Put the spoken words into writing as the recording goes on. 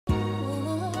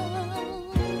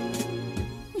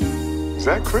Is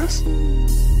that Chris?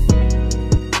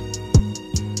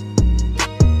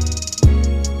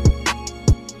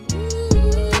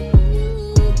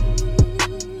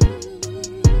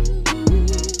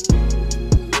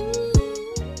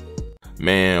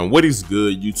 Man, what is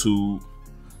good, YouTube?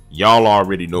 Y'all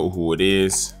already know who it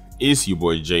is. It's your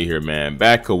boy Jay here, man,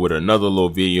 back up with another little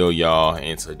video, y'all.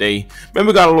 And today, man,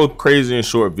 we got a little crazy and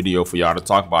short video for y'all to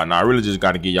talk about. Now, I really just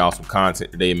got to get y'all some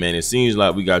content today, man. It seems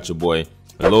like we got your boy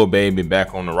Lil Baby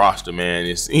back on the roster, man.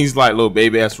 It seems like Lil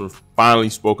Baby has finally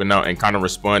spoken out and kind of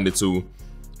responded to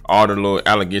all the little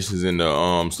allegations and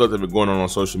the stuff that's been going on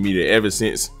social media ever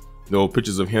since the little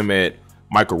pictures of him at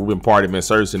Michael Rubin party been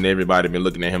surfacing. Everybody been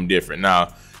looking at him different.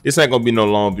 Now, this ain't gonna be no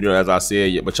long video, as I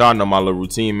said yet, but y'all know my little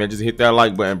routine, man. Just hit that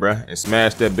like button, bruh, and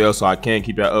smash that bell so I can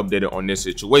keep y'all updated on this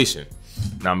situation.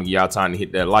 Now I'm gonna give y'all time to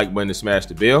hit that like button and smash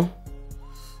the bell.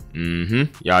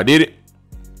 Y'all did it.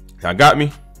 Y'all got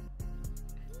me.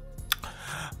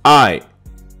 Alright,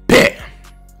 bet.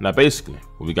 Now basically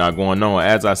what we got going on,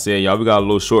 as I said, y'all, we got a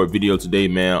little short video today,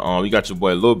 man. We got your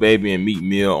boy Lil Baby and Meek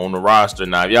Mill on the roster.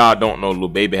 Now, if y'all don't know, Lil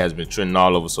Baby has been trending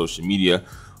all over social media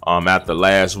after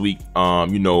last week.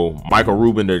 You know, Michael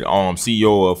Rubin, the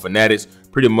CEO of Fanatics,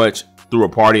 pretty much threw a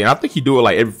party, and I think he do it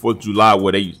like every 4th of July,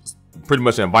 where they pretty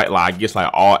much invite, like, I guess, like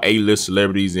all A-list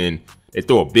celebrities, and they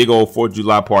throw a big old 4th of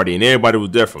July party, and everybody was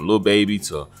there, from Lil Baby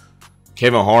to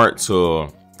Kevin Hart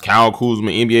to Kyle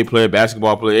Kuzma, NBA player,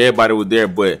 basketball player. Everybody was there,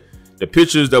 but the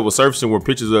pictures that were surfacing were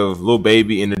pictures of Lil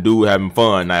Baby and the dude having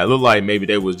fun. Now, it looked like maybe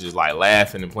they was just like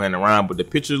laughing and playing around, but the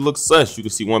pictures look sus. You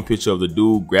can see one picture of the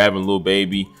dude grabbing Lil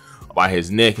Baby by his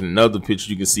neck, and another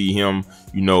picture you can see him,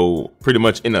 you know, pretty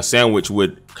much in a sandwich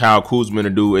with Kyle Kuzma and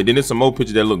the dude. And then there's some more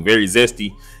pictures that look very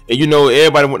zesty. And you know,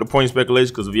 everybody went to point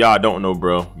speculation, because if y'all don't know,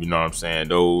 bro, you know what I'm saying,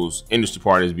 those industry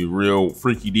parties be real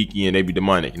freaky deaky and they be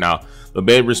demonic. Now, Lil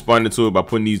Baby responded to it by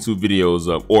putting these 2 videos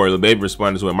up, or Lil Baby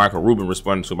responded to it, Michael Rubin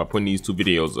responded to it by putting these 2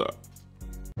 videos up.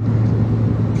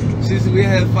 Since we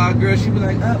had 5 girls, she be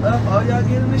like, up, all y'all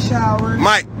get in the shower.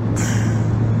 Mike.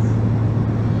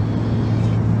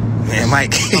 Man,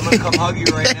 Mike. I'm gonna come hug you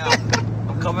right now.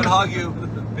 I'm coming to hug you.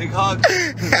 Big hug.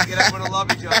 Get everyone to love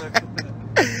each other.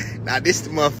 Now, this the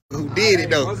motherfucker who did it,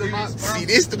 though. See,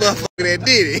 this the motherfucker that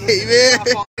did it,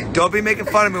 man. Don't be making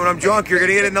fun of me when I'm drunk. You're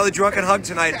gonna get another drunken hug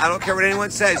tonight. I don't care what anyone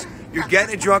says. You're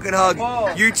getting a drunken hug.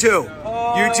 You too.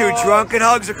 You too. Drunken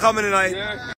hugs are coming tonight.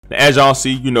 As y'all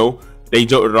see, you know, they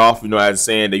joked it off, you know, as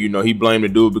saying that, you know, he blamed the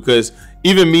dude, because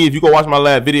even me, if you go watch my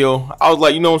last video, I was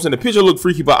like, you know what I'm saying, the picture looked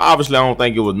freaky, but obviously I don't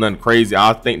think it was nothing crazy.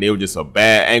 I think they were just a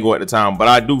bad angle at the time, but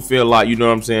I do feel like, you know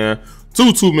what I'm saying,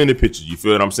 too many pictures, you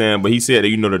feel what I'm saying? But he said that,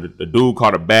 you know, the dude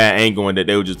caught a bad angle and that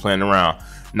they were just playing around.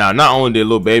 Now, not only did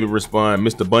Lil Baby respond,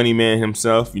 Mr. Bunny Man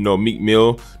himself, you know, Meek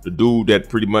Mill, the dude that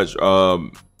pretty much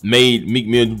made Meek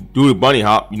Mill do the bunny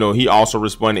hop, you know, he also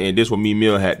responded, and this is what Meek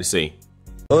Mill had to say.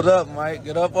 Hold up, Mike.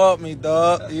 Get up off me,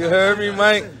 dog. You heard me,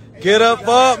 Mike? Get up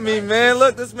off me, man.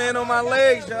 Look, this man on my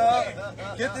legs, y'all.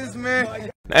 Get this man.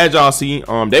 As y'all see,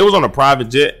 they was on a private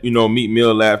jet, you know, Meek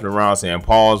Mill laughing around saying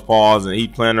pause, and he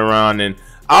playing around, and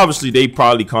obviously they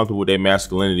probably comfortable with their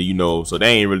masculinity, you know, so they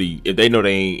ain't really, if they know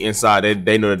they ain't inside,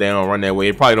 they know that they don't run that way.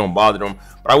 It probably don't bother them.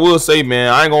 But I will say,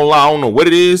 man, I ain't gonna lie, I don't know what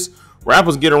it is.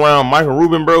 Rappers get around Michael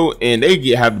Rubin, bro, and they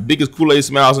have the biggest Kool-Aid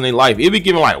smiles in their life. It be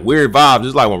giving like weird vibes.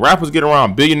 It's like when rappers get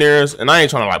around billionaires, and I ain't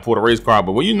trying to like pull the race card,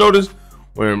 but when you notice,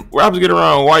 when rappers get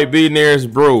around white billionaires,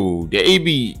 bro, they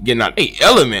be getting out their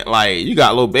element. Like, you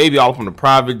got Lil Baby off on the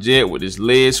private jet with his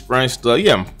legs scrunched up.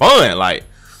 Yeah, I'm fun. Like,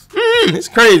 it's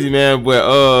crazy, man.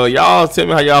 But y'all tell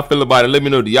me how y'all feel about it. Let me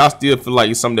know. Do y'all still feel like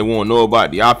it's something they want to know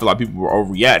about? Do y'all feel like people were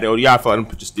overreacting? Or do y'all feel like them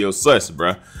pictures still sus,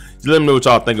 bro? Just let me know what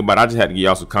y'all think about it. I just had to give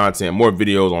y'all some content, more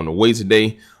videos on the way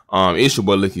today. It's your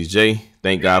boy Licky J.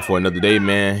 Thank God for another day,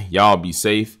 man. Y'all be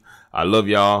safe. I love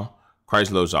y'all.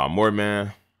 Christ loves y'all more,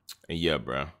 man. And yeah,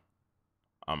 bro,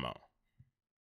 I'm out.